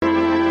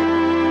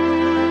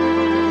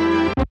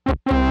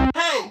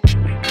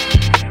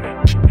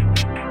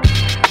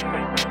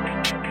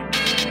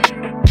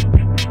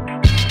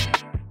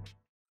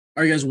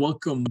All right, guys,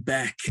 welcome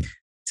back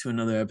to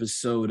another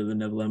episode of the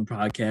Neverland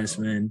Podcast,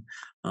 man.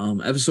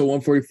 Episode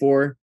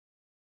 144.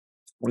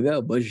 We got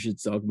a bunch of shit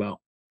to talk about.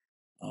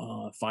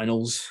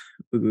 Finals,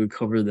 we could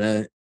cover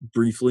that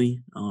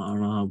briefly. I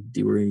don't know how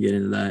deep we're gonna get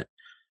into that.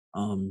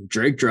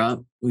 Drake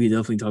drop, we could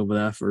definitely talk about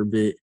that for a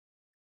bit.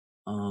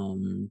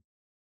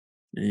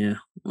 Yeah,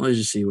 let's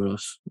just see what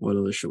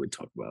other should we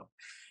talk about.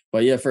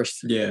 But yeah,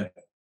 first,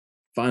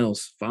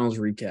 finals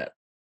recap.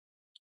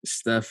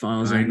 Steph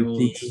Finals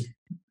MVP.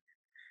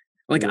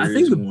 Like, I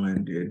think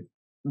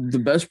the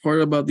best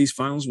part about these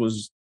finals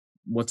was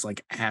what's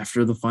like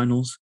after the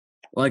finals.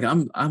 Like,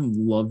 I'm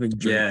loving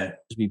Drake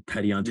to be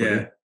petty on Twitter.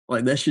 Yeah.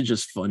 Like, that shit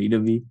just funny to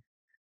me.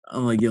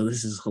 I'm like, yo,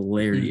 this is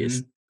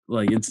hilarious. Mm-hmm.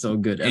 Like, it's so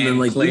good. And then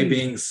like Clay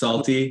being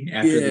salty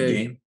after the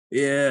game.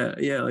 Yeah.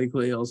 Like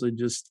Clay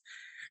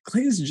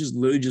Clay's just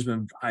literally just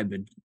been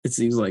vibing. It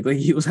seems like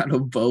he was on a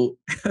boat,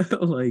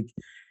 like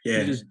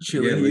just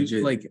chilling.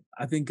 Like,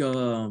 I think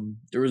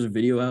there was a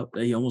video out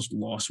that he almost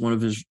lost one of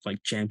his like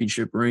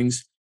championship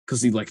rings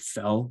because he like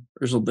fell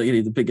or something. He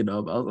had to pick it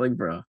up. I was like,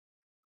 bro,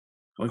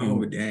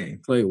 oh dang,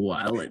 Clay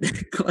wildin'.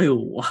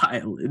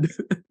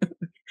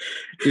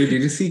 Dude,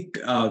 did you see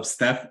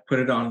Steph put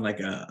it on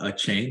like a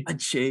chain? A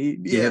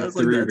chain? Yeah, he had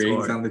 3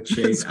 rings on the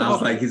chain. I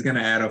was like, he's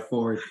gonna add a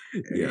 4th.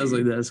 Yeah, I was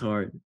like, that's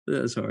hard.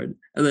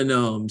 And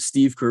then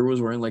Steve Kerr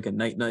was wearing like a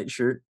night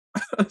shirt.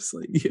 I was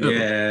like, yo.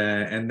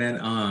 Yeah, and then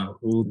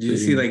did you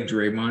see like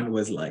Draymond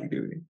was like,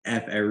 dude,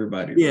 F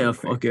everybody. Yeah,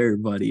 fuck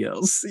everybody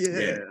else.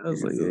 Yeah. I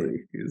was like,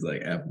 he was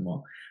like F them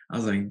all. I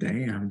was like,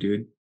 damn,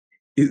 dude.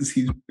 He's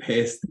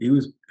pissed. He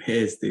was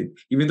pissed, dude.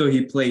 Even though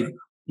he didn't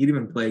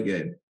even play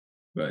good,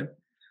 but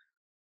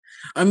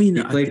I mean,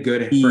 he played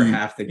good for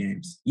half the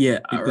games. Yeah,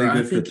 he played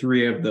good for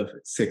 3 of the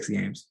 6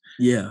 games.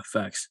 Yeah,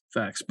 facts.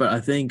 But I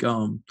think,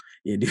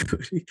 yeah,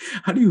 dude,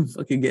 how do you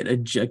fucking get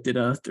ejected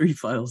out of 3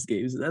 finals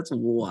games? That's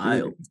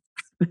wild.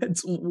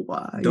 That's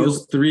wild.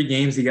 Those 3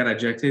 games he got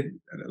ejected.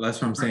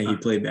 That's what I'm saying. He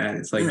played bad.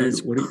 It's like,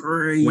 dude,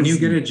 crazy. When you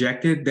get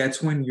ejected,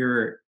 that's when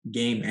your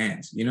game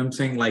ends. You know what I'm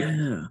saying? Like,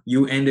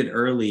 you ended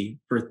early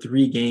for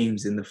 3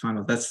 games in the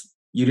finals.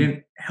 You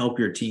didn't help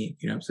your team.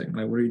 You know what I'm saying?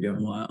 Like, what are you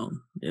doing? Wow.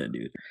 Yeah,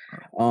 dude.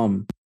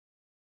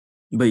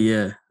 But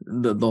yeah,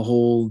 the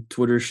whole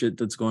Twitter shit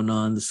that's going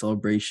on, the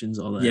celebrations,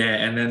 all that. Yeah,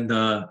 and then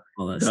the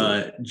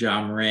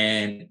Ja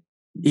Morant,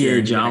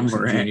 Ja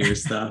Morant Jr.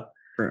 stuff,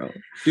 bro.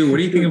 Dude, what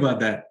do you think about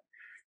that?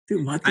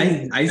 Dude, my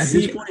thing I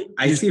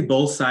see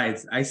both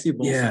sides.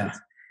 Sides.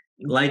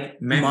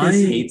 Like,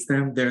 Memphis hates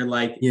them. They're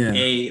like,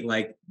 hey,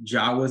 like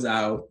Ja was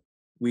out.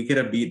 We could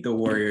have beat the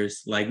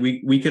Warriors. Like,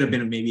 we could have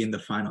been maybe in the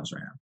finals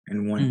right now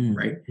and won,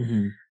 right?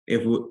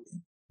 Mm-hmm.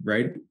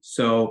 Right?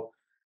 So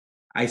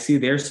I see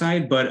their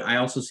side, but I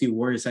also see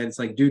Warriors side. It's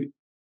like, dude,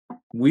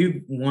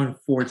 we've won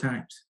 4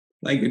 times.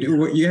 Like,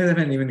 dude, you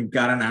haven't even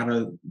gotten out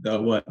of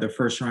the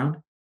first round.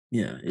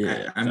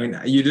 Yeah. I mean,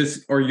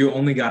 you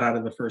only got out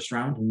of the first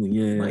round.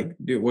 Yeah. Like,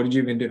 dude, what did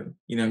you even do?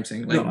 You know what I'm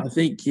saying? Like, no, I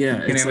think, you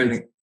can't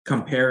even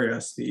compare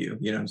us to you.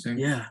 You know what I'm saying?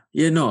 Yeah.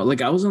 No,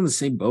 like, I was on the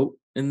same boat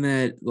in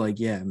that, like,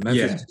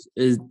 Memphis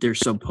they're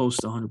supposed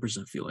to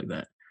 100% feel like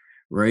that,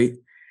 right?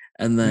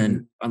 And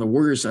then on the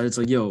Warriors side, it's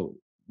like, yo,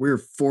 we're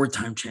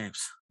 4-time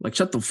champs. Like,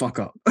 shut the fuck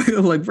up.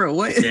 Like, bro,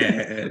 what?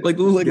 Yeah. like,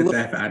 get the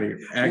F out of here.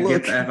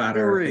 Get the F out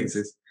of our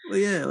faces.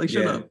 Yeah, like,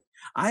 shut up.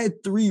 I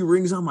had 3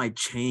 rings on my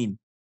chain.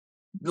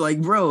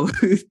 Like, bro,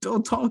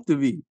 don't talk to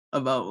me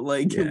about,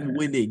 like,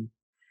 winning,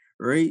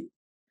 right?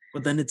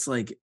 But then it's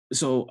like,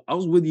 so I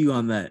was with you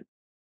on that.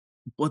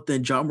 But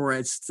then Ja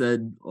Morant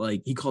said,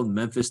 like, he called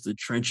Memphis the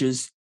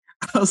trenches.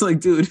 I was like,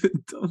 dude,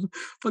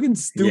 fucking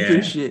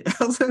stupid shit.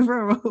 I was like,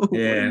 bro, what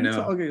are you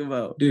talking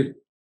about? Dude,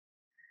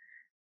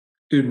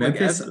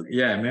 Memphis,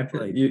 Memphis.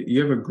 Like, they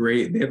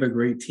have a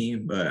great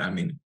team, but I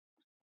mean,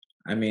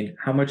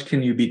 how much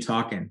can you be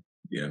talking?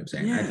 You know what I'm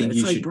saying? I think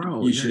you should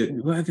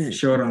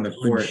show it on the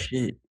court.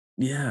 Shit.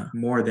 Yeah,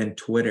 more than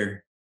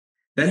Twitter.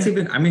 That's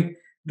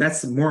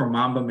that's more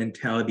Mamba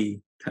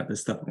mentality type of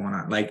stuff going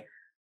on. Like,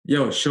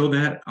 yo, show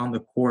that on the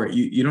court.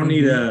 You don't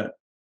need to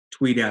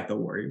tweet at the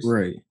Warriors.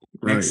 Right.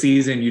 Next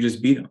season, you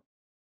just beat them.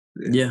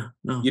 Yeah.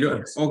 No. You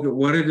don't. Okay.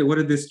 What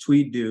did this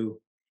tweet do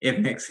if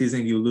next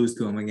season you lose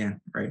to them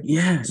again? Right.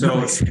 Yeah.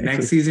 So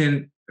next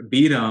season,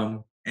 beat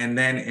them, and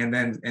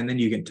then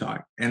you can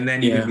talk, and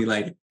then you can be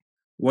like,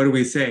 what do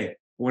we say?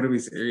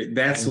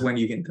 That's when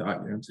you can talk. You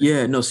know what I'm saying?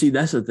 Yeah. No. See,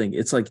 that's the thing.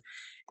 It's like,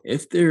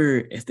 if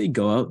they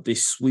go out, they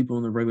sweep them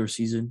in the regular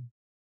season.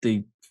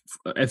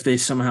 If they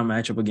somehow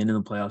match up again in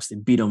the playoffs, they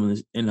beat them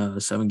in a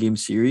 7-game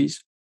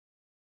series.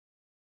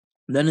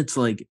 Then it's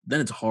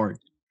hard.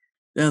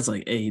 Then it's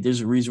like, hey, there's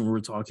a reason we're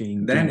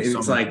talking. Then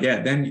it's like,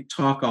 then you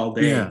talk all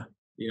day. Yeah.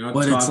 You know,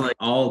 but talk it's like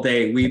all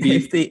day. We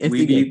beat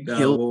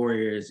the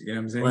Warriors. You know what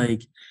I'm saying?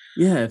 Like,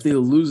 if they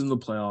lose in the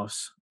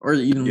playoffs or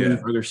even win the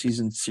regular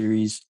season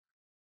series,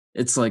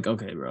 it's like,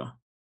 okay, bro.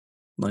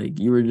 Like,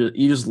 you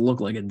just look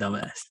like a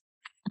dumbass.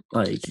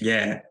 Like,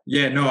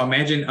 no,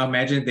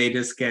 imagine they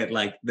just get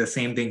like the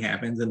same thing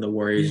happens and the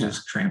Warriors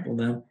just trample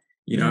them,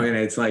 you know, and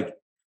it's like,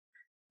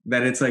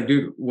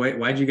 dude,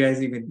 why'd you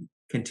guys even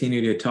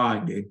continue to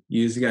talk, dude.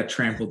 You just got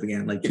trampled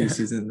again, like 2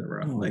 seasons in a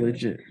row. Like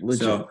legit.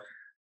 So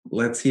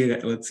let's see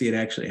it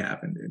actually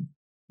happen, dude.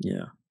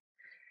 Yeah.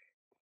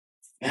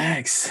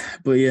 Facts.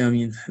 But yeah, I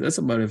mean, that's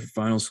about it for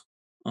finals.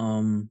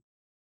 Who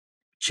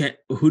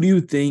do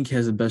you think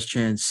has the best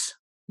chance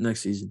next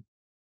season?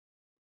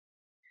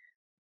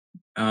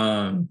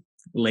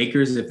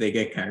 Lakers if they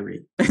get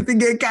Kyrie. If they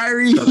get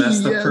Kyrie. So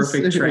that's the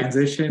perfect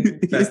transition.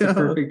 That's the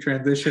perfect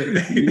transition.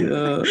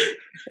 Yeah.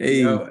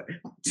 Hey,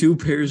 2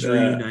 pairs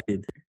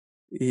reunited.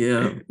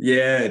 Yeah.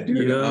 Yeah,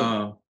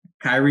 dude.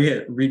 Kyrie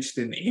had reached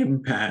an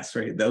impasse,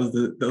 right? That was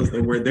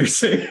the word they're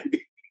saying.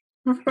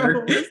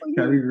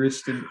 Kyrie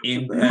reached an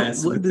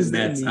impasse with the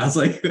Nets. Mean? I was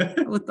like,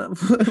 what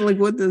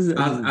does that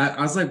mean?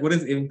 I was like, what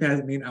does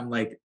impasse mean? I'm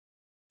like,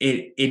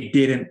 it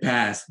didn't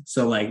pass,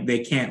 so like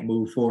they can't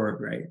move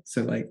forward, right?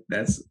 So like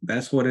that's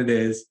what it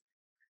is.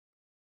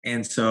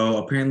 And so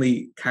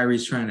apparently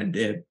Kyrie's trying to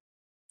dip.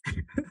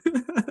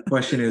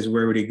 Question is,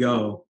 where would he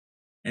go?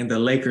 And the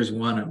Lakers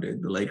want him,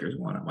 dude. The Lakers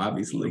want him.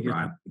 Obviously,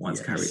 LeBron wants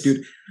Kyrie.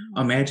 Dude,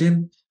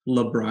 imagine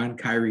LeBron,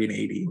 Kyrie, and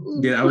AD.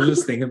 Dude, I was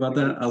just thinking about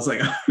that. I was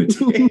like,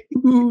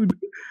 dude,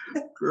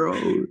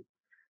 bro,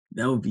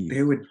 that would be.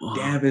 They would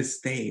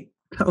devastate.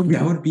 That would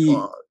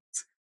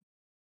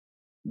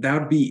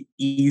be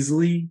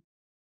easily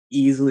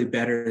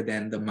better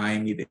than the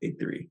Miami Big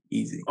Three.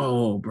 Easy.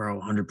 Oh,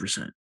 bro,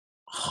 100%.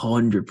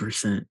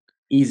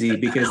 Easy,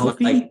 because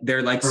like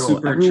they're like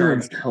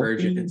supercharged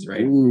versions,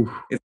 right? Ooh.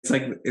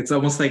 It's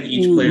almost like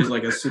each player's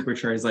like a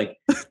supercharged. Like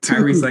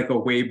Kyrie's like a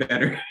way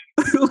better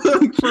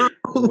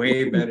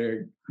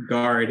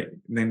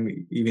guard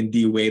than even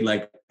D Wade.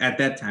 Like at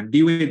that time,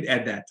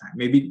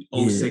 maybe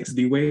 06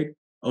 D Wade.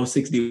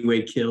 06 D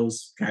Wade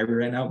kills Kyrie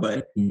right now,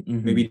 but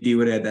maybe D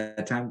Wade at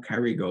that time,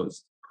 Kyrie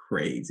goes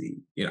crazy.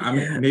 You know, I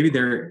mean, maybe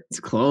it's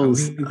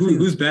close.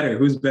 Who's better?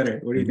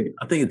 What do you think?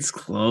 I think it's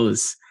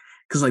close.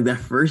 Because like that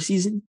first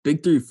season,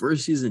 Big Three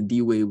first season,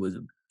 D Wade was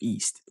a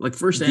beast. Like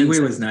first D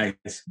Wade was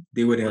nice.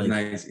 D Wade was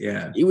nice.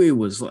 Yeah. D Wade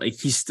was like,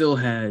 he still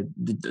had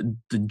the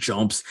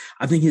jumps.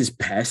 I think his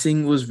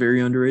passing was very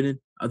underrated.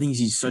 I think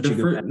he's such a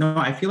good. No,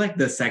 I feel like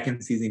the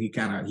second season he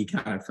kind of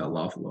fell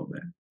off a little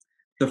bit.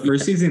 The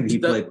first season he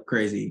played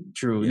crazy.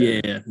 True.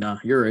 Yeah. No,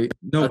 you're right.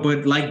 No,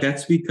 but like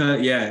that's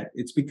because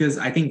it's because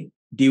I think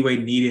D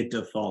Wade needed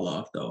to fall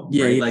off though.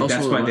 Yeah. Right? Like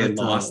that's why they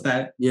lost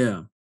that.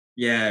 Yeah.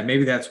 Yeah,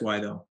 maybe that's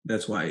why though.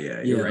 That's why.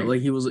 Yeah, you're right.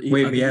 Like he was.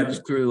 Maybe I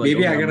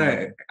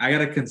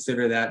gotta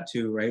consider that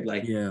too, right?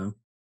 Like,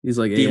 he's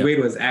like D Wade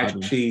was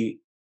actually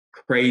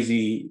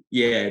crazy.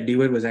 Yeah, D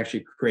Wade was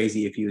actually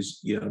crazy if he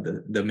was,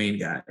 the main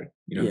guy.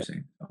 You know what I'm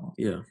saying? So,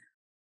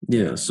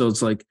 yeah. So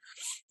it's like,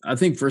 I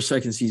think for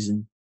second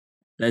season,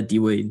 that D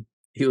Wade,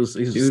 he was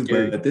dude,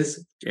 scary. But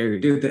this scary.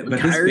 Dude, but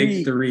Kyrie, this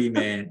Big Three,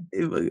 man,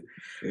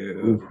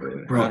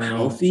 bro,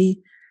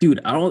 healthy.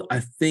 Dude,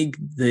 I think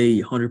they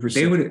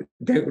 100%.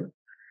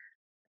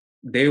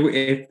 They would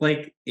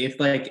if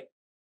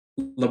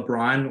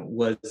LeBron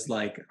was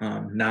like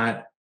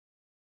not,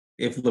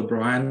 if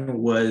LeBron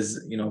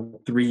was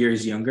 3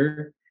 years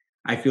younger,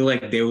 I feel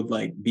like they would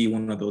like be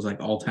one of those like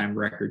all-time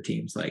record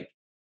teams, like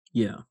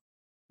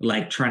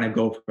like trying to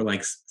go for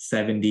like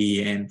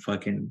 70 and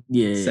fucking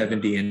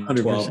 70 and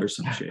 12 or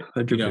some shit.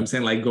 100%. You know what I'm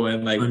saying? Like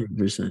going like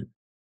 100%.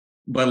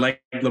 But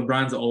like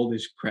LeBron's old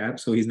as crap,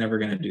 so he's never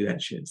gonna do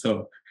that shit.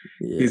 So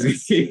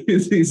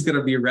he's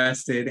gonna be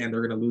arrested, and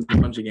they're gonna lose a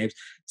bunch of games.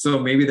 So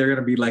maybe they're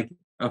gonna be like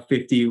a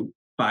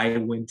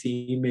 55-win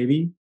team,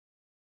 maybe.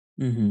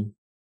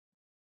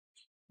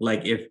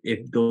 Like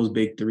if those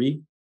Big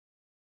Three,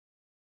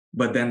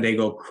 but then they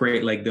go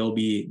crazy. Like they'll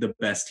be the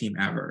best team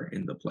ever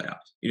in the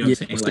playoffs. You know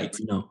what I'm saying? Like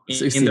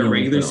in the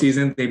regular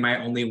season, they might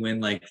only win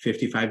like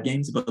 55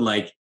 games, but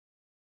like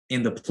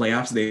in the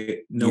playoffs,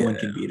 no one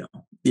can beat them.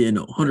 Yeah,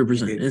 no,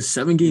 100%. It's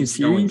 7-game series.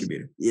 No one can beat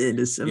them. Yeah,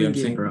 the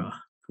 7-game, bro.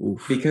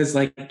 Oof. Because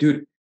like,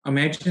 dude,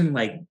 imagine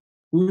like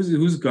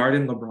who's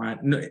guarding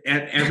LeBron? No,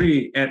 at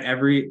every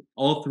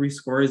all three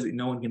scorers,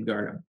 no one can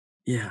guard him.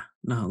 Yeah,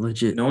 no,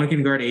 legit. No one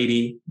can guard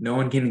AD, no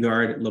one can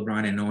guard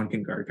LeBron, and no one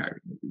can guard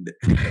Kyrie.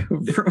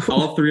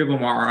 All three of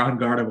them are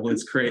unguardable.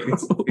 It's crazy.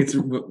 It's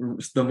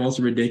the most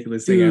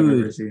ridiculous thing I've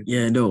ever seen.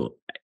 Yeah, no,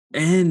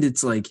 and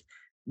it's like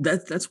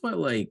that's why,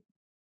 like,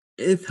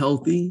 if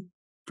healthy,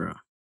 bro.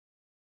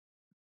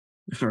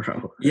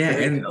 Yeah,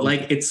 and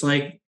like it's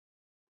like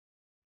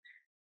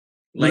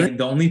the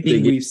only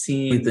thing we've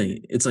seen,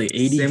 it's like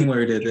 80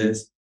 similar to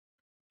this.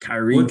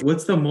 Kyrie.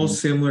 What's the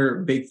most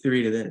similar Big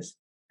Three to this?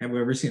 Have we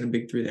ever seen a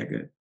Big Three that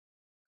good?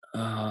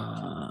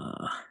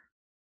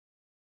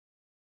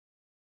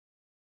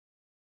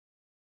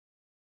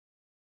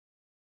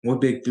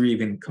 What Big Three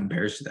even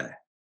compares to that?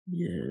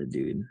 Yeah,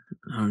 dude.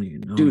 I don't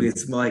even know. Dude,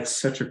 it's like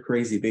such a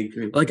crazy Big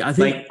Three. Like I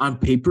think on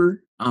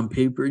paper,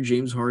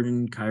 James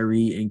Harden,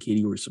 Kyrie, and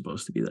KD were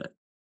supposed to be that.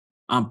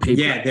 On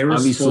paper. Yeah, they were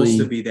supposed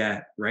to be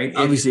that, right?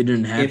 Obviously it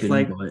didn't happen,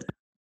 but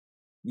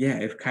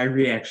if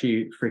Kyrie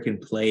actually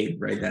freaking played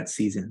right that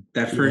season.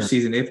 That first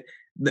season, if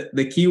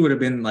the key would have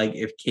been like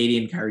if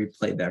KD and Kyrie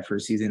played that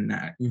first season,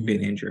 not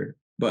been injured.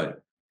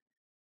 But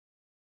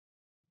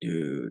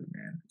Dude,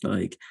 man.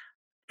 Like,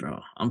 bro,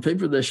 on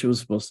paper that shit was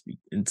supposed to be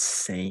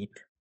insane.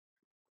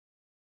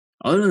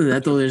 Other than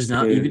that, though, there's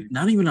not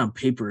even on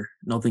paper,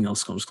 nothing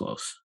else comes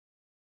close.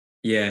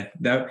 Yeah,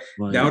 that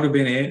would have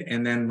been it.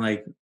 And then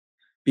like,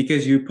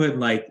 because you put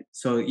like,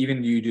 so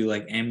even you do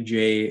like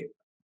MJ,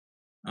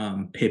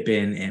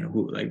 Pippen, and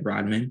who, like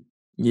Rodman.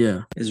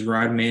 Yeah, is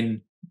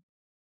Rodman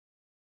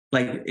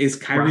like, is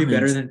Kyrie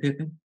better than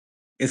Pippen?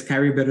 Is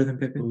Kyrie better than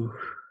Pippen? Ooh.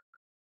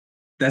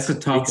 That's a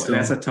tough one.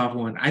 That's a tough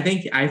one. I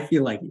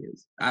feel like he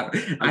is. I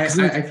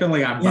feel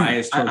like I'm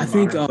biased towards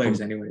modern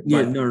players anyway.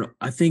 Yeah, no.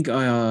 I think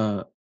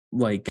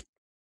like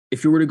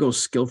if you were to go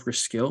skill for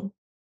skill,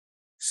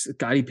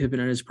 Scottie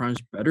Pippen at his prime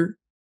is better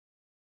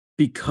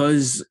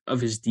because of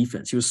his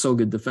defense. He was so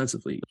good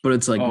defensively. But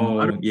it's like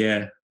modern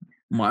day,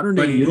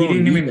 he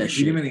didn't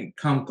even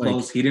come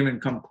close. He didn't even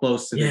come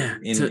close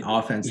to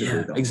offensively.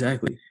 Yeah,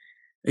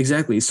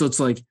 exactly. So it's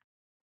like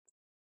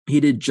he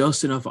did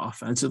just enough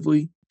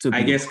offensively to.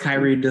 I guess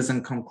Kyrie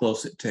doesn't come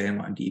close to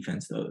him on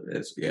defense though.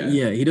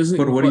 Yeah, he doesn't.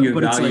 But what do you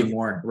value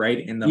more, right?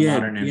 In the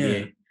modern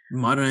NBA,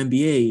 modern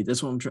NBA.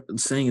 That's what I'm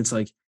saying. It's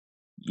like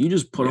you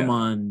just put him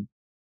on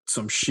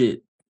some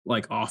shit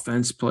like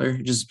offense player.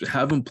 Just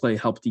have him play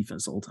help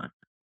defense the whole time.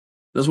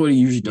 That's what he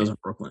usually does in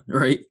Brooklyn,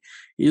 right?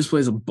 He just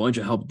plays a bunch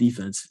of help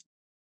defense.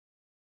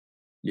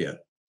 Yeah,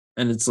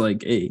 and it's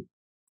like, hey,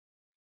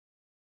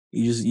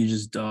 you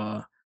just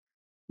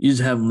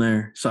have him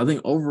there. So I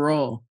think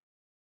overall,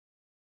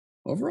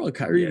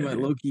 Kyrie might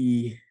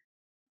low-key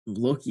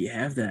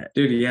have that.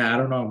 Dude, yeah, I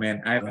don't know,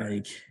 man.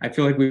 I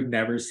feel like we've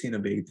never seen a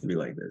big three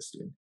like this,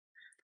 dude.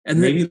 And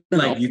maybe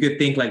like you could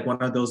think like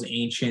one of those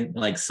ancient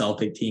like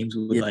Celtic teams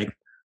with like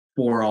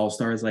 4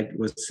 all-stars like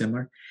was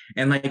similar.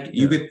 And like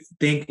you could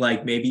think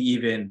like maybe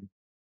even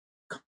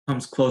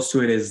comes close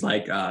to it is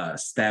like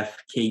Steph,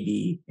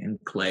 KD, and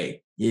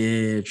Clay.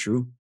 Yeah,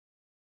 true.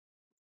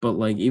 But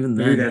like even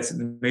then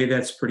maybe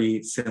that's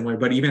pretty similar.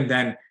 But even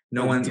then,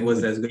 no one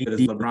was as good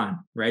as LeBron,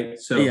 right?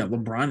 So yeah,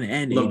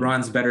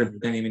 LeBron's better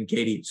than even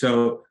KD.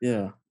 So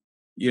yeah,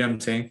 you know what I'm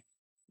saying,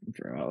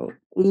 bro.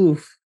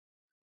 Oof.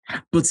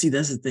 But see,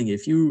 that's the thing.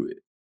 If you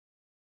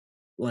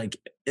like,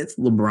 if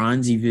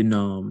LeBron's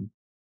even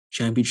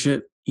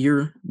championship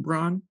year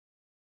LeBron,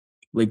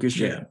 Lakers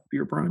championship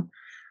year LeBron,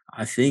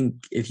 I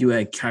think if you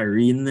had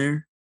Kyrie in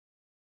there,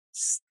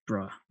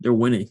 bro, they're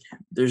winning.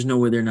 There's no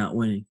way they're not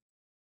winning.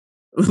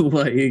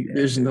 Like,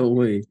 there's no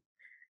way.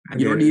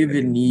 You don't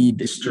even need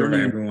destroy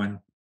everyone.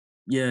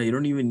 Yeah, you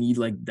don't even need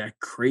like that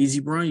crazy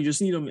Bron. You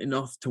just need him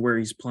enough to where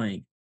he's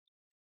playing.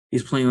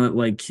 He's playing at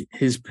like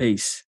his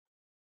pace,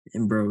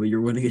 and bro, you're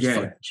winning his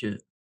fucking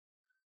shit.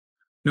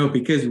 No,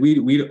 because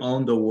we'd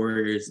own the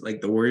Warriors.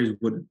 Like the Warriors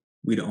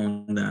we'd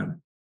own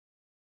them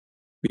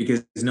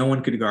because no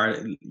one could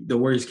guard. The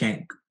Warriors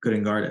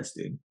couldn't guard us,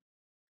 dude.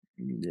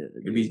 Yeah,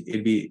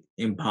 it'd be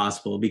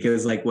impossible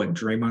because like what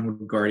Draymond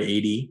would guard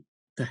AD.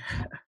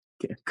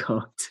 Get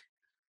cooked.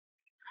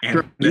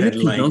 And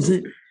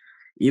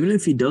even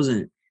if he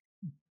doesn't,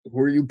 who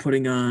are you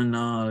putting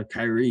on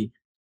Kyrie?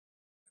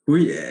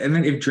 And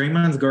then if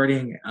Draymond's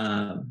guarding,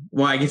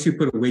 well, I guess you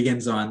put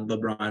Wiggins on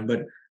LeBron,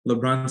 but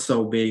LeBron's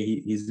so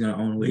big, he's gonna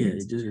own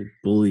Wiggins. Yeah, just a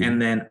bully.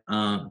 And then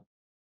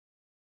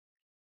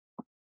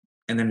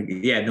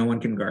no one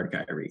can guard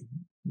Kyrie.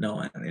 No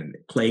one. And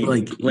Clay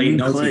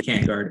knows he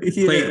can't guard.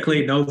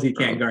 Clay knows he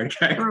can't guard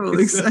Kyrie. Bro,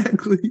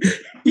 exactly.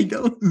 He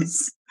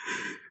knows.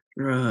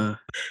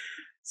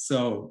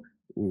 So,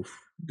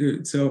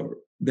 dude. So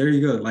there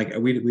you go. Like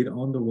we'd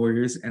own the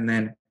Warriors, and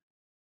then,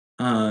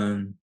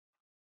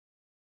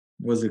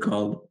 what's it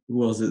called? Who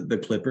was it? The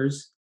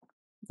Clippers.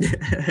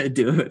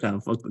 Dude,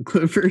 fuck the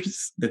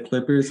Clippers. The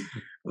Clippers.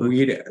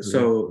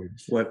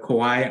 What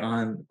Kawhi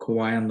on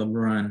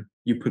LeBron?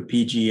 You put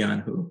PG on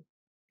who?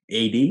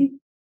 AD.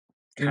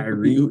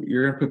 Kyrie.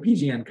 You're gonna put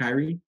PG on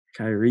Kyrie.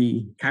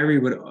 Kyrie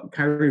would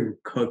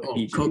cook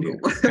PG.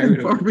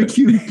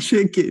 Barbecue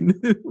chicken,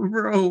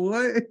 bro.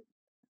 What?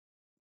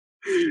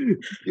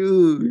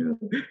 Dude.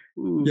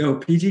 Yo,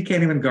 PG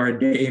can't even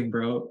guard Dame,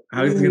 bro.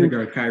 How is he gonna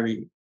guard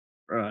Kyrie?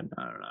 Bro,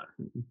 no.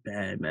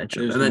 Bad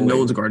matchup. And then no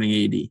one's guarding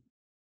AD.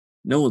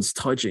 No one's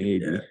touching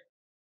AD.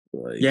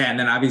 Yeah, and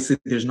then obviously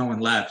there's no one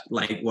left.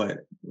 Like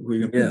what? Who are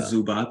you gonna put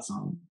Zubats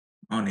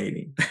on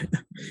AD?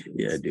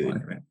 Yeah, dude.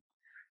 Funny, man.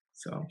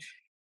 So.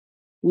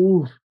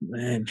 Ooh,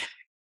 man.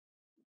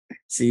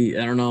 See,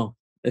 I don't know.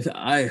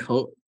 I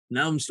hope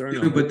now I'm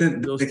starting. But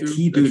the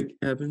key, dude.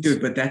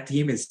 But that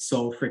team is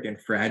so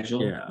freaking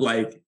fragile. Yeah.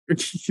 Like,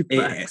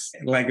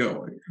 like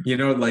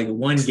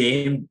one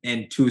game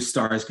and 2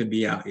 stars could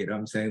be out. You know what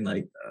I'm saying?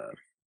 Like,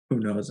 who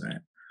knows, man?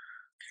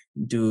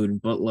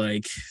 Dude, but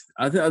like,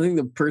 I think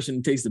the person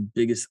who takes the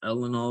biggest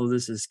L in all of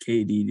this is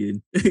KD,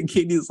 dude.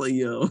 KD's like,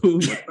 yo, what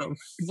the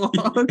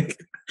fuck?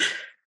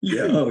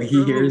 Yo,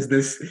 he hears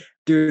this,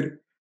 dude.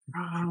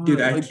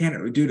 Dude, I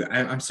can't. Dude,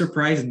 I'm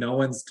surprised no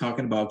one's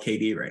talking about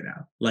KD right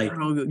now. Like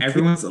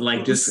everyone's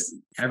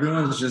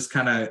just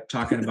kind of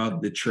talking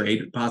about the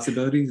trade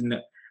possibilities.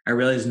 And I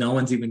realize no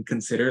one's even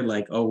considered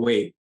like, oh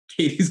wait,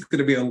 KD's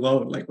gonna be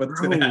alone. Like what's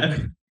gonna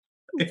happen?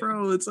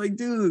 Bro, it's like,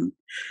 dude,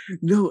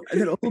 no. And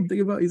then the whole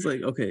thing about he's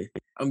like, okay,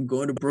 I'm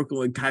going to Brooklyn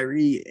with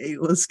Kyrie. Hey,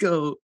 let's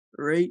go,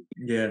 right?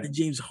 Yeah. And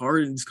James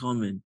Harden's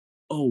coming.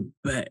 Oh,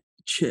 bet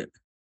chip.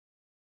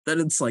 Then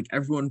it's like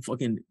everyone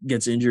fucking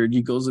gets injured.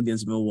 He goes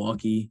against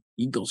Milwaukee.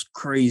 He goes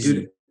crazy.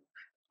 Dude,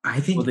 I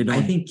think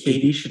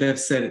KD should have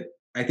said.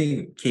 I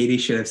think KD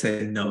should have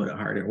said no to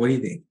Harden. What do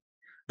you think?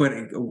 But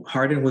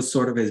Harden was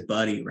sort of his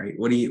buddy, right?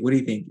 What do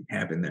you think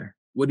happened there?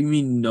 What do you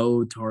mean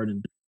no to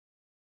Harden?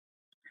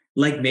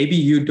 Like maybe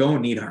you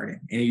don't need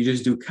Harden and you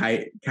just do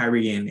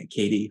Kyrie and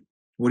KD.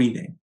 What do you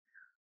think?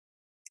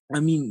 I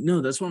mean,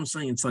 no, that's what I'm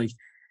saying. It's like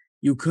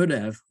you could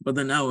have, but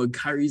then now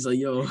Kyrie's like,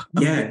 yo.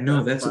 Yeah,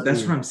 no, that's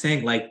what I'm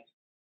saying. Like,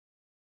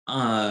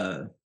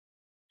 no,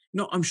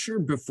 I'm sure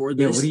before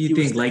this, what do you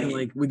think?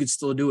 Like we could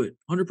still do it.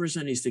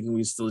 100% he's thinking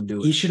we could still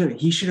do it. He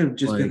should have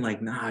just been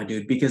like, nah,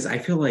 dude, because I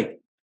feel like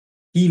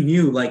he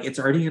knew like it's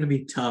already gonna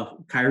be tough.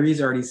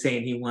 Kyrie's already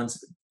saying he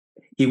wants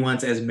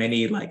as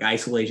many like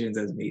isolations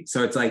as me.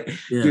 So it's like,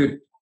 dude,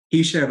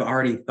 he should have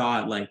already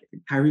thought like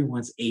Kyrie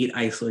wants 8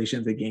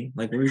 isolations a game.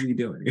 Like, what is he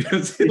doing? You know what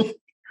I'm saying?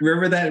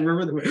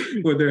 Remember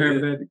when they're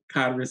having that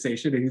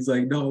conversation and he's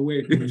like, no,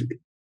 wait, dude.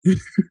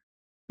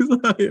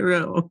 Relax.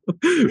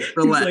 He's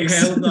like,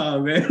 hell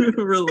no, man.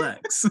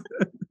 Relax.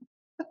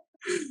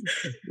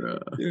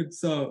 Dude,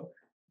 so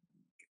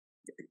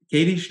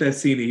KD should have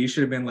seen it. He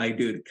should have been like,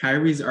 dude,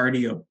 Kyrie's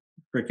already a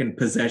freaking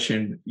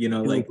possession,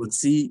 like let's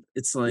see,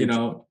 it's like,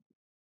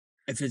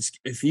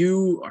 if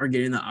you are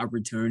getting the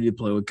opportunity to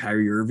play with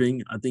Kyrie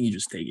Irving, I think you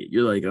just take it.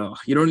 You're like, oh,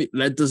 you don't,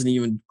 that doesn't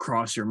even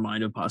cross your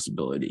mind of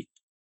possibility.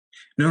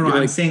 No,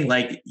 I'm saying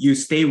like you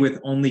stay with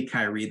only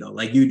Kyrie though.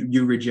 Like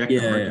you reject the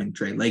Harden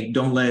trade. Like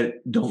don't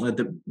let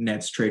the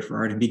Nets trade for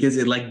Harden because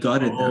it like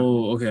gutted them.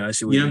 Oh, okay, I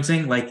see. You know what I'm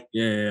saying? Like,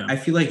 I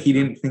feel like he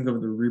didn't think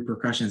of the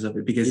repercussions of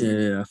it because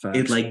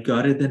it like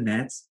gutted the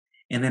Nets,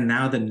 and then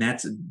now the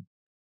Nets'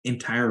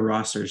 entire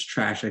roster is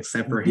trash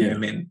except for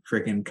him and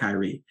freaking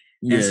Kyrie.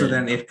 And so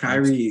then if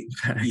Kyrie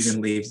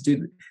even leaves,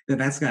 dude, then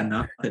that's got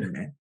nothing,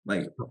 man.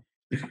 Like,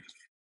 you know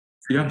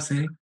what I'm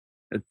saying?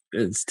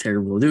 It's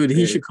terrible, dude.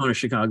 He should come to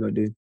Chicago,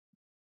 dude.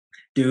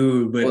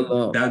 Dude,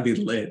 but that'd be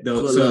lit,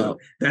 though. So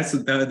that's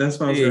what I was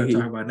going to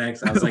talk about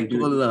next. I was like,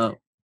 dude,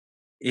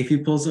 if he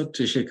pulls up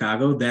to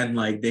Chicago, then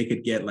like they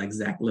could get like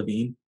Zach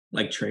LaVine,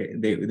 like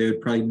trade. They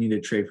would probably need to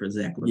trade for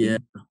Zach LaVine. Yeah.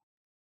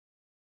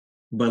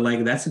 But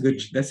like that's a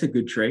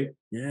good trade.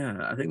 Yeah,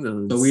 I think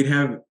so we'd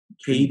have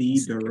KD,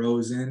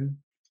 DeRozan,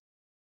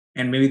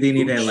 and maybe they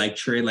need to like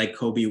trade like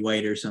Kobe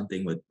White or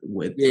something with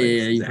Zach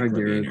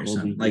LaVine or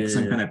something, like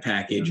some kind of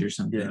package or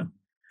something. Yeah.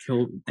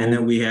 And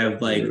then we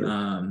have like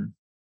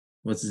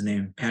what's his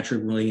name?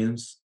 Patrick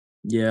Williams.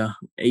 Yeah.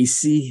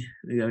 AC.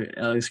 We got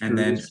Alex and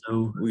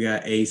Caruso. Then we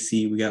got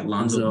AC. We got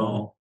Lonzo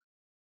Ball.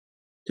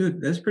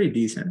 Dude, that's pretty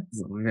decent.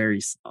 That's a very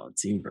solid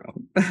team, bro.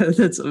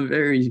 That's a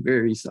very,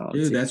 very solid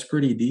team. Dude, that's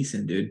pretty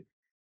decent, dude.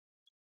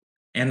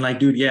 And like,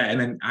 dude, yeah. And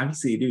then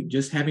obviously, dude,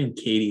 just having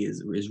KD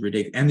is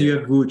ridiculous. And you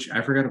have Vooch.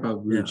 I forgot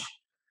about Vooch.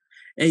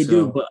 Yeah. Hey,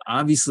 dude, but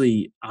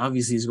obviously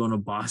he's going to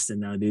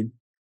Boston now, dude.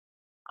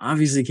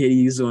 Obviously,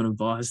 KD is going to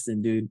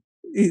Boston, duid.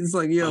 He's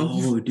like,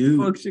 yo,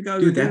 dude,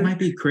 Chicago, dude, that might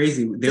be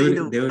crazy. They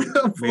would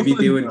maybe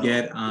they would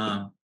get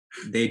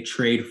they'd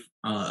trade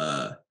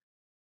was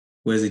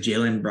it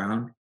Jaylen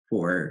Brown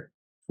for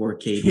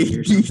KD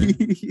or something?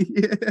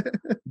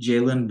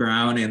 Jaylen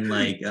Brown and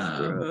like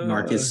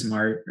Marcus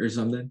Smart or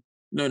something.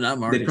 No, not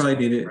Marcus. They probably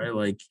did it. Right?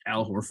 Like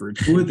Al Horford.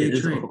 Who would they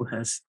trade?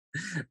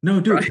 No,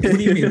 dude. What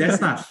do you mean?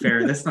 That's not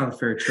fair. That's not a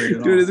fair trade at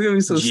all. Dude, it's gonna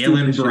be so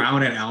Jaylen stupid.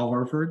 Brown and Al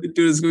Horford.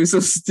 Dude, it's gonna be so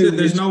stupid. Dude,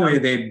 there's no way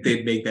they'd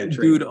make that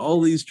trade. Dude,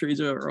 all these trades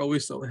are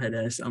always so head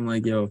ass. I'm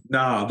like, yo.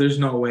 No, there's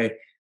no way.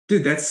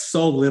 Dude, that's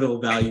so little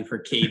value for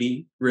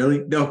KD. Really?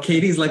 No,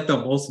 KD's like the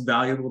most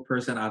valuable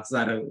person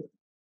outside of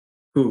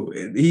who?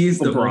 He's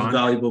the most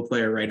valuable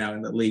player right now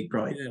in the league,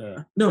 probably.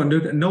 Yeah. No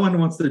one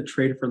wants to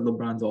trade for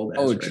LeBron's old ass.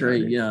 Oh,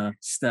 trade, yeah.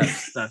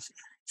 Steph's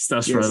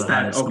for the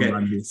highest. Okay.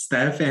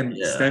 Steph and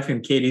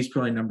KD's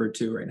probably number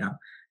 2 right now.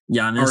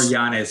 Giannis. Or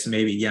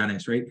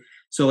Giannis, right?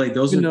 So like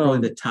those are probably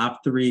the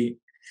top 3.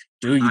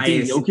 Dude, you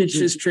think Jokic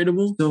is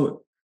tradable?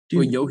 So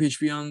would Jokic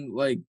be on,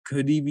 like,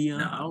 could he be on?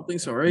 No, I don't think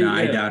so, right? No,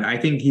 I doubt it. I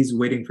think he's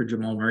waiting for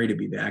Jamal Murray to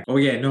be back. Oh,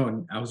 yeah,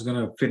 no, I was going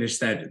to finish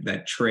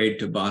that trade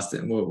to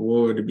Boston. What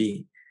would it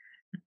be?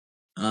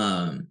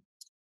 So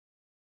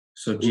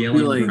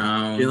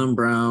Jaylen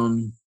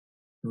Brown.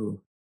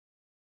 Who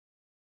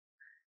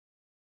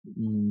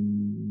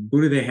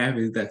do they have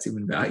that's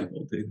even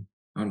valuable, dude,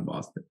 on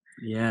Boston?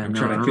 Yeah, I'm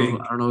trying to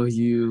think. I don't know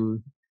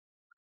you.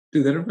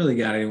 Dude, they don't really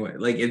got anyone.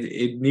 Like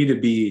it need to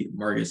be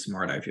Marcus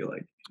Smart, I feel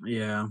like.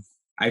 Yeah.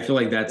 I feel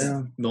like that's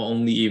the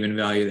only even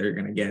value they're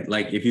gonna get.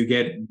 Like if you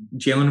get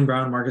Jaylen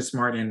Brown, Marcus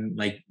Smart, and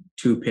like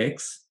 2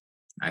 picks,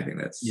 I think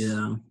that's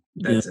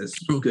as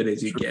good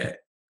as you get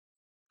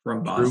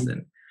from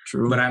Boston.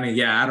 True. But I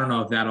mean, I don't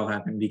know if that'll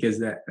happen because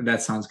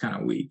that sounds kind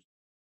of weak.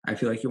 I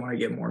feel like you want to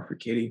get more for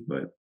KD,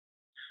 but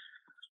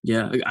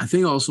yeah, I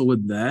think also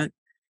with that,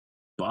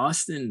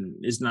 Boston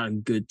is not a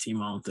good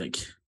team, I don't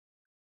think.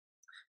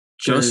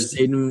 just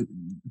Tatum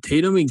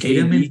and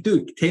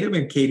KD. Tatum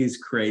and KD's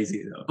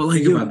crazy though. But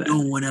like,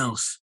 no one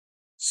else.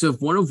 So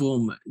if one of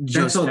them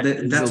just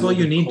that's all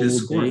you need to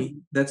score.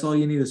 That's all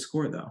you need to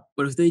score though.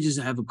 But if they just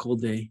have a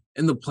cold day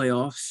in the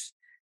playoffs,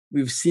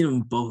 we've seen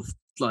them both.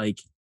 Like,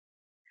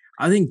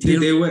 I think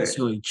Tatum they would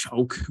really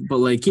choke, but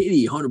like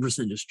KD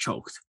 100% just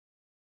choked.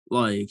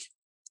 Like,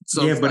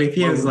 so yeah, but if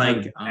he has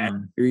like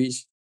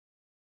series,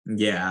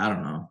 yeah, I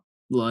don't know.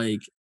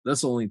 Like,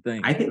 that's the only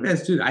thing. I think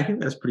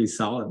that's pretty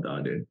solid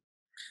though, dude.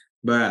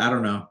 But I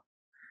don't know.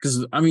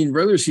 Because I mean,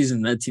 regular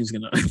season, that team's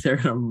they're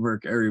gonna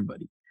murk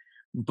everybody.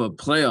 But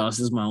playoffs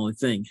is my only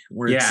thing.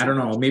 I don't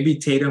know. Maybe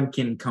Tatum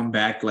can come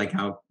back like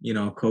how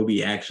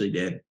Kobe actually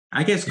did.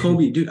 I guess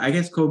Kobe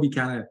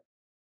kind of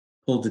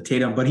pulled the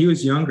Tatum, but he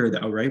was younger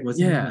though, right?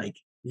 Wasn't he like?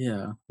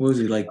 Yeah. What was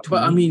he like? 20?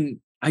 But I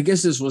mean, I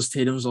guess this was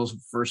Tatum's also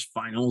first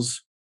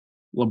finals.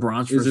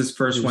 LeBron's first. His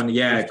first one.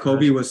 Yeah,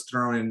 Kobe was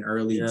thrown in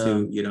early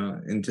too,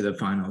 into the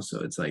finals,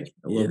 so it's like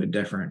a little bit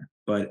different.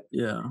 But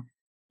yeah,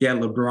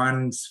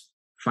 LeBron's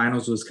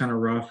finals was kind of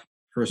rough.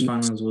 First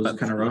finals was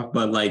kind of rough,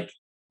 but like.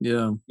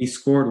 Yeah, he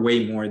scored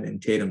way more than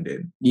Tatum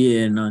did.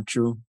 Yeah, not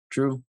true.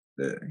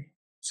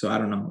 So I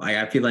don't know.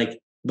 I feel like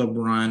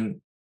LeBron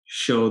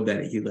showed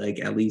that he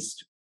like at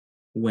least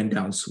went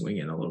down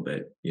swinging a little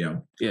bit. Yeah.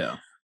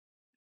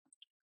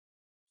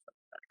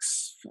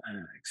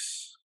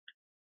 Facts.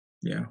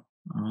 Yeah.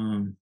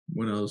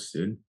 What else,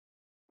 dude?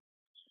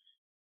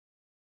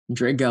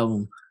 Drake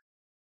album.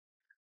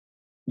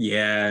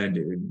 Yeah,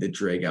 dude. The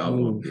Drake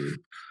album, dude.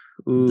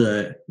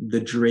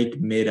 The Drake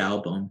mid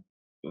album.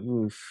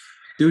 Oof.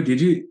 Dude,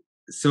 did you?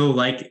 So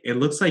like, it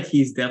looks like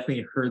he's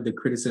definitely heard the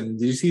criticism.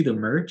 Did you see the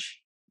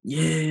merch?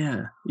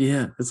 Yeah.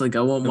 It's like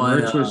I want the my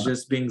merch was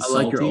just being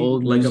salty. Like your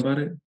old like about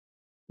it.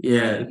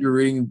 Yeah. If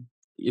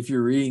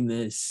you're reading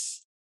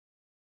this,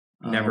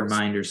 never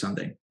mind or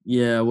something.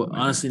 Yeah. Well,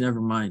 honestly,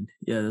 never mind.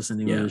 Yeah, that's the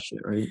name of the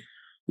shit, right?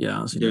 Yeah,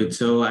 honestly, dude.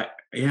 So I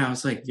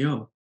was like,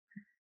 yo,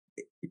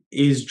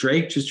 is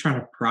Drake just trying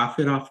to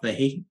profit off the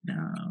hate?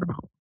 No.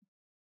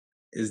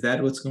 Is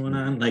that what's going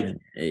on? Like,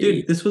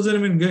 dude, this wasn't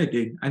even good,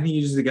 dude. I think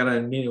you just gotta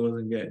admit it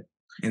wasn't good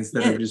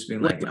instead of just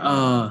being like,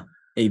 a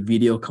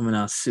video coming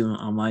out soon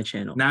on my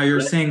channel. Now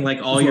you're saying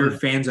like all your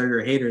fans are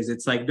your haters.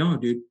 It's like, no,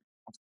 dude.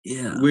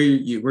 Yeah,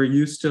 we're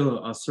used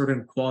to a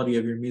certain quality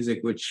of your music,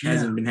 which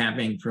hasn't been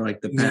happening for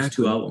like the past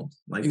 2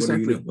 albums. Like, what are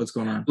you doing? What's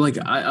going on? Like,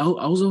 I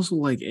was also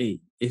like,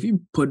 hey, if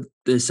you put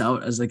this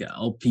out as like an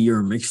LP or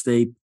a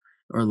mixtape,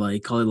 or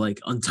like call it like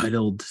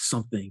Untitled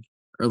something,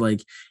 or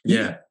like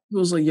it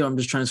was like, yo, I'm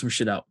just trying some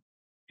shit out.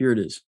 Here it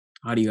is.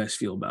 How do you guys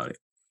feel about it?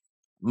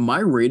 My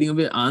rating of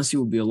it, honestly,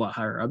 would be a lot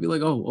higher. I'd be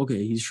like, oh,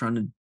 okay, he's trying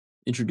to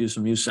introduce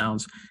some new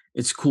sounds.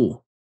 It's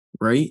cool,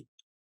 right?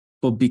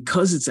 But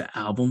because it's an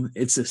album,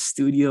 it's a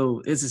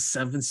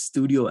 7th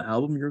studio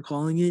album, you're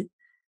calling it,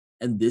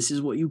 and this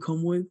is what you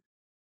come with.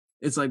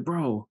 It's like,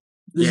 bro,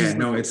 this is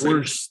the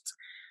worst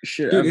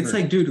shit dude, ever. It's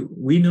like, dude,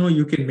 we know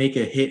you can make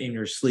a hit in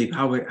your sleep.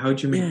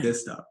 How'd you make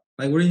this stuff?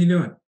 Like, what are you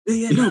doing?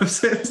 Yeah, no,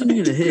 it's not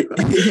even a hit.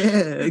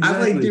 Yeah,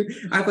 exactly.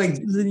 I'm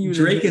like,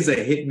 Drake is a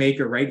hit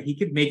maker, right? He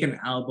could make an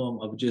album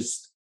of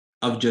just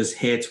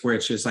hits where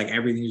it's just like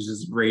everything's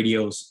just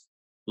radios.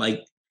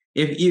 Like,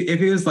 if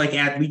it was like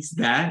at least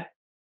that,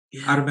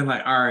 I'd have been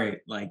like, all right,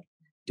 like,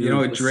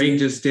 dude, Drake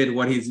just did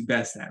what he's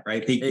best at,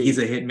 right? He's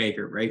a hit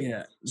maker, right?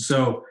 Yeah.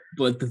 So,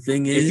 but the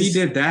thing is, if he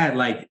did that,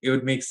 like, it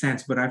would make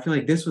sense. But I feel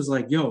like this was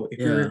like, yo,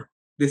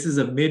 this is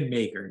a mid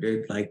maker,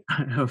 dude. Like,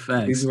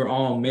 facts. These were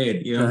all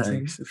mid, you know what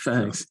I'm saying?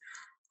 Facts.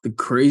 The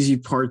crazy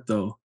part,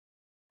 though,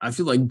 I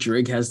feel like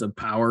Drake has the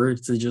power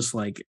to just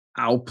like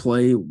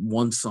outplay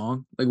one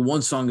song. Like,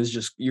 one song is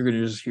just, you're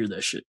gonna just hear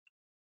that shit.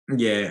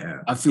 Yeah,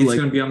 I feel it's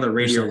gonna be on the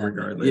radio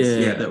regardless.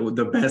 Yeah,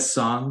 the best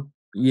song.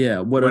 Yeah,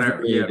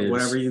 whatever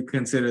you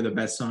consider the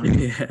best song.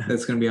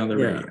 That's gonna be on the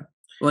radio.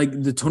 Like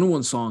the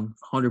 21 song,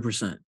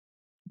 100%.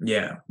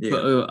 Yeah.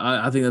 But,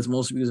 I think that's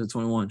mostly because of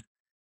 21.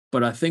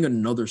 But I think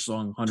another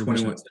song,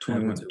 100%.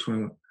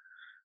 21.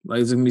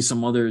 Like, it's gonna be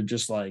some other,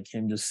 just like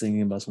him just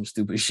singing about some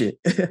stupid shit.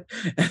 And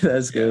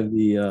that's gonna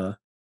be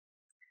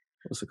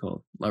what's it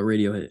called? Like,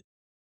 radio hit.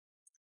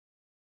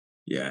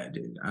 Yeah,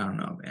 dude. I don't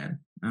know, man.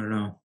 I don't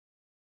know.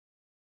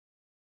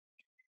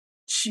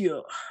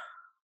 Chill.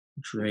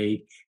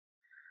 Drake.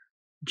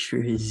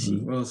 Crazy.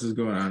 What else is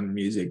going on in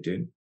music,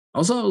 dude?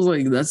 Also, I was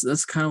like,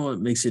 that's kind of what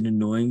makes it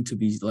annoying to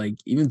be like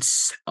even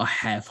a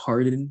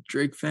half-hearted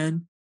Drake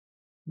fan.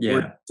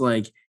 Yeah.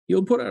 Like,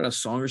 he'll put out a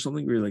song or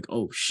something where you're like,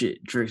 oh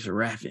shit, Drake's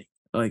rapping.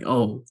 Like,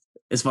 oh,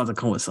 it's about to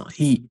come with some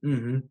heat.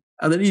 Mm-hmm.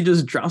 And then he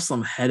just drops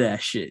some head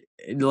ass shit.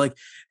 And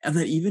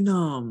then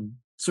even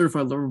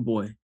Certified Lover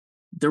Boy,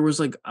 there was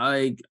like,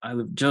 I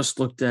just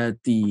looked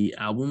at the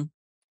album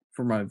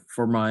for my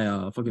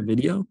fucking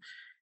video,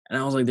 and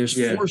I was like, there's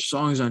 4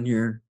 songs on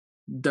here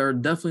that are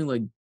definitely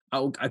like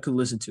I could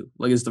listen to.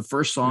 Like, it's the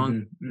first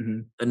song,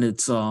 and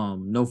it's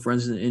No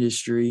Friends in the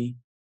Industry.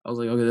 I was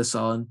like, okay, that's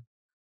solid.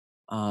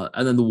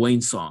 And then the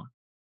Wayne song,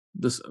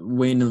 this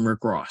Wayne and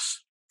Rick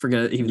Ross.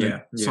 Forget even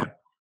that song.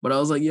 But I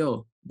was like,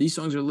 yo, these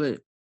songs are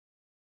lit.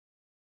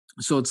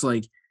 So it's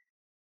like,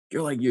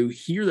 you're like, you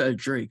hear that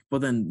Drake,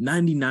 but then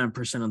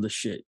 99% of the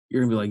shit,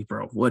 you're gonna be like,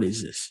 bro, what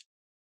is this?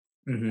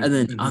 Mm-hmm, and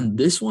then on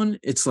this one,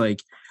 it's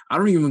like, I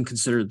don't even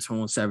consider the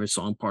 21 Savage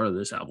song part of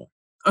this album.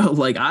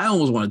 Like, I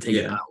almost want to take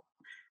it out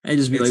and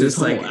just be it's like, just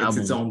this like, whole album, it's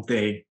its own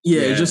thing.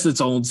 Yeah, it's just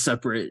its own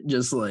separate,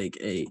 just like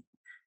a.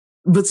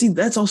 But see,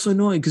 that's also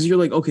annoying because you're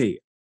like, okay,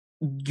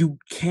 you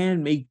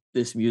can make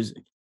this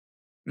music.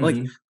 Like,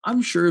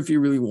 I'm sure if you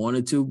really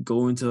wanted to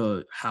go into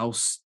a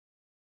house,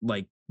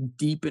 like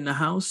deep in the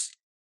house,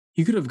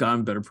 he could have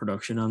gotten better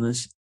production on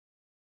this.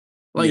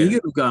 Like, he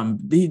could have gotten,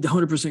 he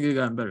 100% could have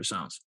gotten better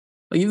sounds.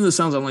 Like, even the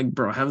sounds, I'm like,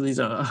 bro, have these,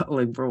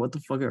 like, bro, what the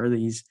fuck are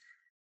these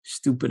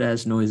stupid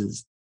ass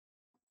noises?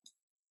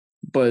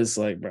 But it's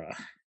like, bro,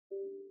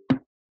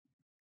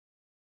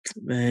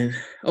 man.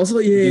 Also,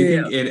 do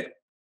you think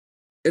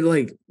it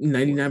like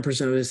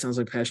 99% of it sounds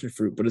like passion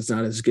fruit, but it's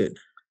not as good.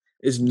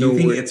 Do you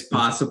think it's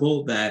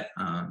possible that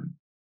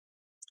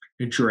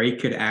Drake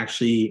could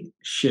actually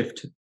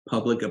shift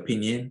public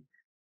opinion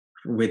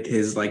with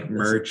his like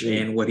merch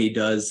and what he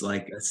does,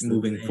 like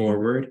moving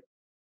forward,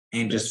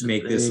 and just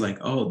make this like,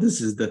 oh,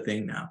 this is the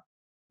thing now?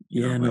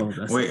 Yeah, no.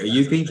 Wait,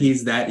 you think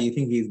he's that? You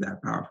think he's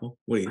that powerful?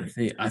 What do you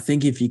think? I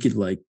think if he could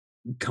like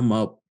come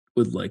up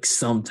with like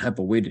some type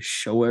of way to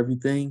show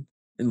everything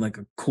in like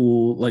a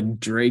cool like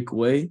Drake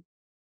way,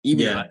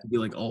 even I could be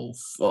like, oh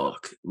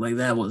fuck, like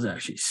that was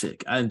actually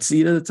sick. I didn't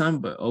see it at the time,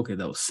 but okay,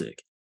 that was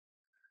sick.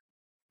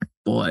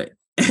 But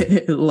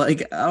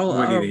like I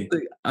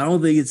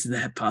don't think it's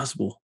that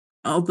possible.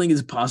 I don't think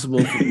it's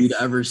possible for me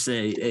to ever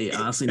say, hey,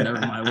 honestly,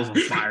 Nevermind was a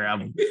fire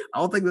album. I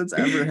don't think that's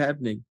ever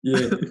happening.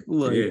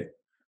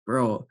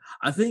 Bro,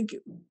 I think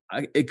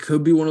it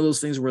could be one of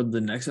those things where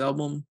the next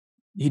album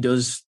he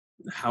does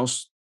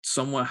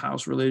somewhat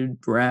house related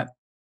rap,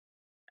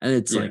 and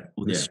it's like,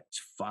 oh, this is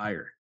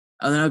fire.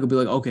 And then I could be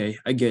like, okay,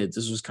 I get it.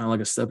 This was kind of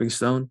like a stepping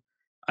stone.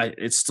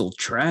 It's still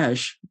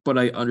trash, but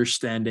I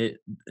understand it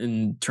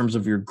in terms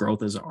of your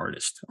growth as an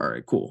artist. All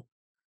right, cool.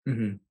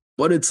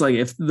 But it's like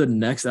if the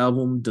next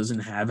album doesn't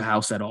have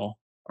house at all,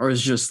 or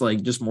it's just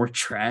more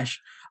trash,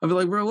 I'll be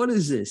like, bro, what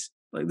is this?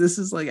 Like, this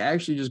is like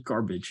actually just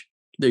garbage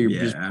that you're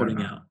just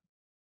putting out.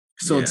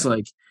 So it's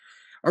like,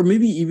 or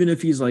maybe even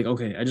if he's like,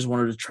 okay, I just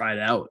wanted to try it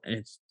out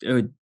and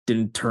it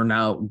didn't turn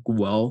out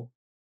well,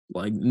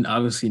 like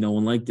obviously no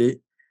one liked it,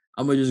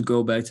 I'm gonna just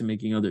go back to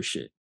making other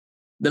shit.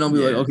 Then I'll be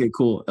like, okay,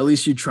 cool. At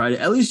least you tried it.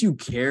 At least you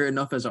care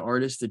enough as an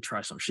artist to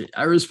try some shit.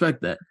 I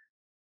respect that.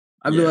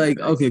 I'd be like,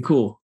 okay,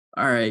 cool.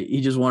 All right.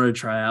 He just wanted to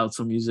try out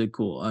some music.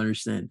 Cool. I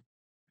understand.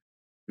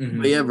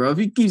 But yeah, bro, if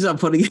he keeps on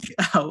putting it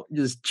out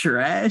just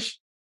trash,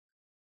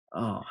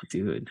 oh,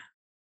 dude.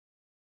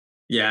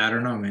 Yeah, I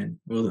don't know, man.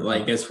 Well, I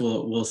guess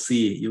we'll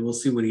see. You will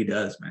see what he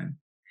does, man.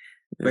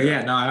 But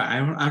yeah, no, I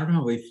don't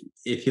know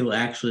if he'll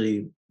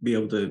actually be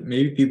able to.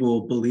 Maybe people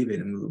will believe it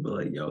and they'll be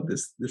like, "Yo,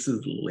 this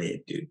is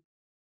lit, dude.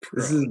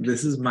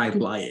 This is my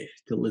life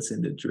to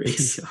listen to Drake."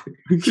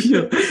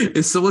 Yo,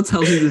 if someone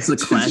tells me this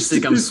is a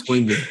classic, I'm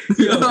swinging.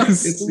 I'm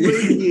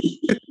swinging,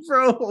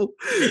 bro.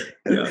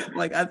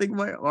 Like I think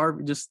my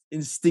arm just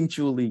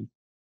instinctually,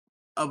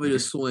 I'm gonna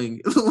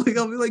swing. Like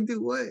I'll be like,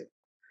 dude, what?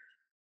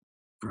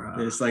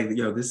 Bro. It's like,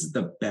 yo, this is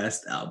the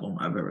best album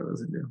I've ever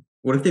listened to.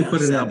 What if they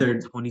put it at their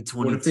 2022?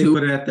 What if they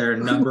put it at their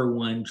number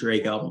one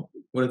Drake album?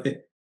 What if they?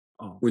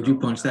 Oh, would you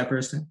punch that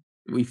person?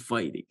 We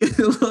fighting.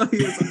 Like, we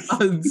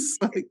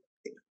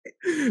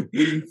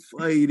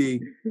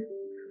fighting.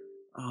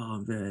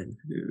 Oh man,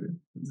 dude,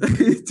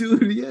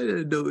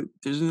 yeah, no,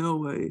 there's no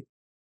way.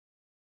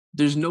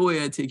 There's no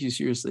way I take you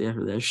seriously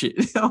after that shit.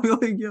 I'll be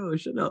like, yo,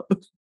 shut up.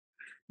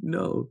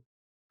 No.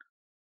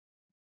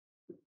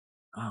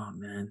 Oh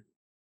man.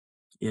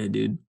 Yeah,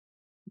 dude.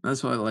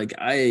 That's why, like,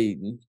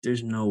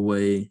 there's no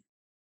way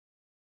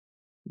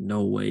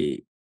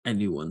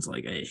anyone's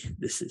like, hey,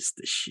 this is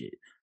the shit.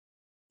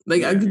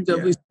 Like, I could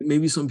definitely,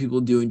 maybe some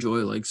people do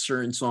enjoy, like,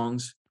 certain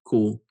songs,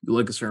 cool. You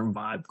like a certain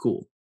vibe,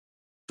 cool.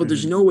 But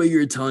there's no way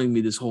you're telling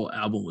me this whole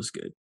album was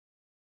good.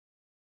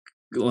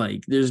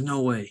 Like, there's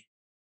no way.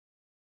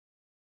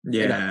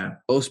 Yeah.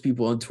 Most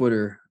people on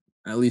Twitter,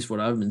 at least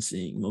what I've been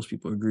seeing, most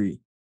people agree.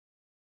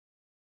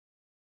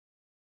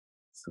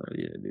 So,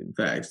 yeah, dude.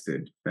 Facts,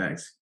 dude.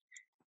 Facts.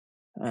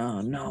 Oh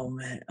no,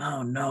 man.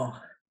 Oh no.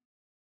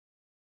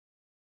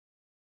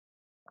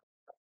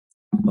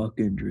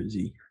 Fucking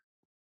Drizzy.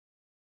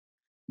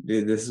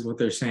 Dude, this is what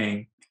they're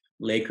saying.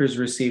 Lakers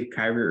received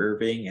Kyrie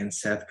Irving and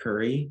Seth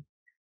Curry.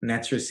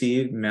 Nets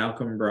received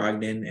Malcolm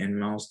Brogdon and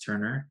Miles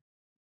Turner.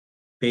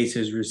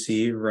 Pacers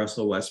received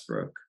Russell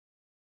Westbrook.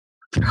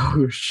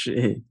 Oh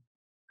shit.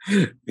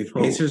 If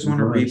Pacers want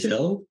to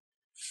rebuild,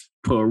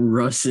 put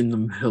Russ in the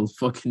middle of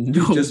fucking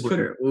nowhere. Just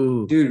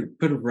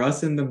put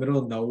Russ in the middle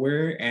of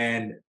nowhere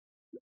and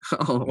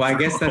well, I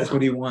guess that's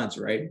what he wants,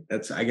 right?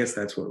 I guess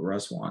that's what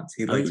Russ wants.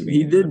 He likes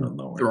being in the middle of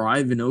nowhere.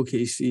 Thrive in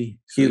OKC.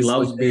 So he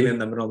loves being in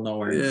the middle of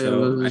nowhere. Yeah,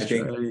 so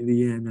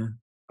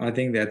I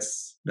think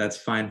that's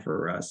fine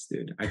for Russ,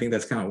 dude. I think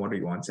that's kind of what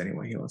he wants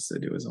anyway. He wants to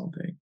do his own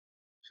thing.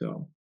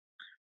 So,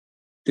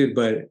 dude,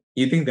 but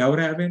you think that would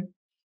happen?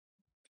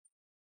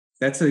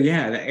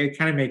 It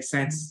kind of makes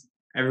sense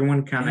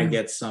Everyone kind of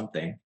gets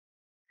something.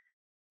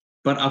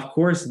 But of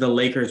course, the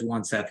Lakers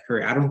want Seth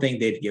Curry. I don't think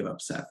they'd give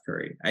up Seth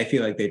Curry. I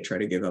feel like they'd try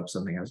to give up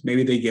something else.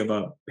 Maybe they give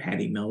up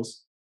Patty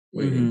Mills.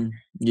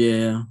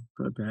 Yeah,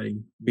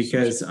 Patty.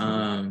 Because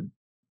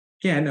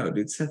yeah, no,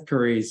 dude, Seth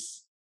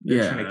Curry's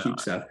they're trying to keep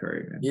Seth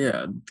Curry, man.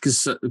 Yeah,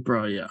 because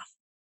bro, yeah,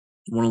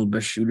 one of the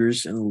best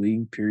shooters in the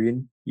league.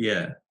 Period.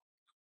 Yeah,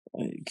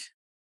 like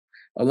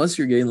unless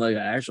you're getting like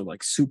an actual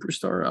like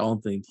superstar, I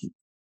don't think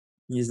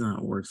he's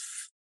not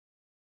worth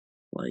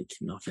like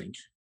nothing.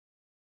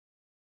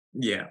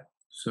 Yeah.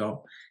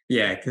 So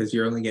yeah, because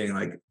you're only getting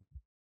like,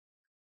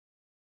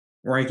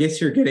 or I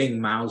guess you're getting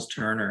Miles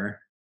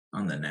Turner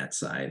on the net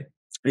side.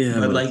 Yeah,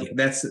 but like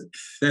that's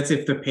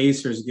if the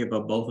Pacers give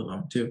up both of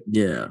them too.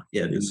 Yeah,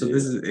 yeah. So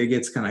it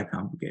gets kind of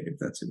complicated if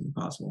that's even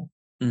possible.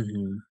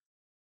 Mm-hmm.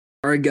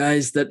 All right,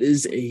 guys, that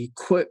is a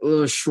quick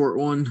little short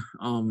one.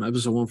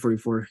 Episode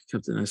 144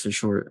 kept it nice and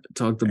short.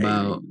 Talked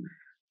about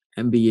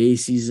NBA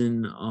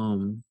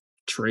season,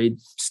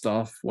 trade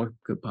stuff, what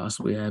could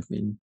possibly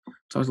happen.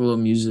 Talked a little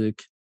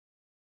music.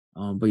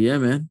 But yeah,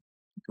 man.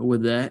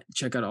 With that,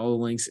 check out all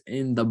the links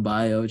in the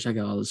bio. Check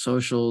out all the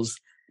socials.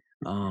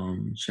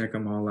 Check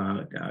them all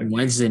out.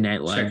 Wednesday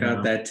Night Live. Check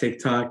out that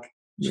TikTok.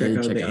 Check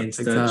out the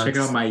Insta. TikToks. Check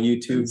out my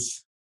YouTube.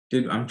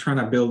 Dude, I'm trying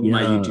to build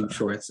my YouTube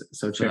shorts,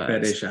 so check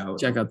that ish out.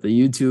 Check out the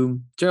YouTube.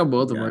 Check out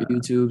both of our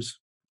YouTubes.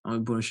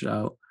 I'm gonna push it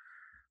out.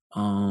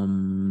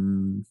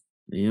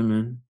 Yeah,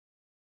 man.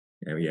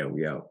 Yeah,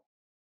 we out.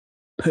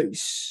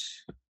 Peace.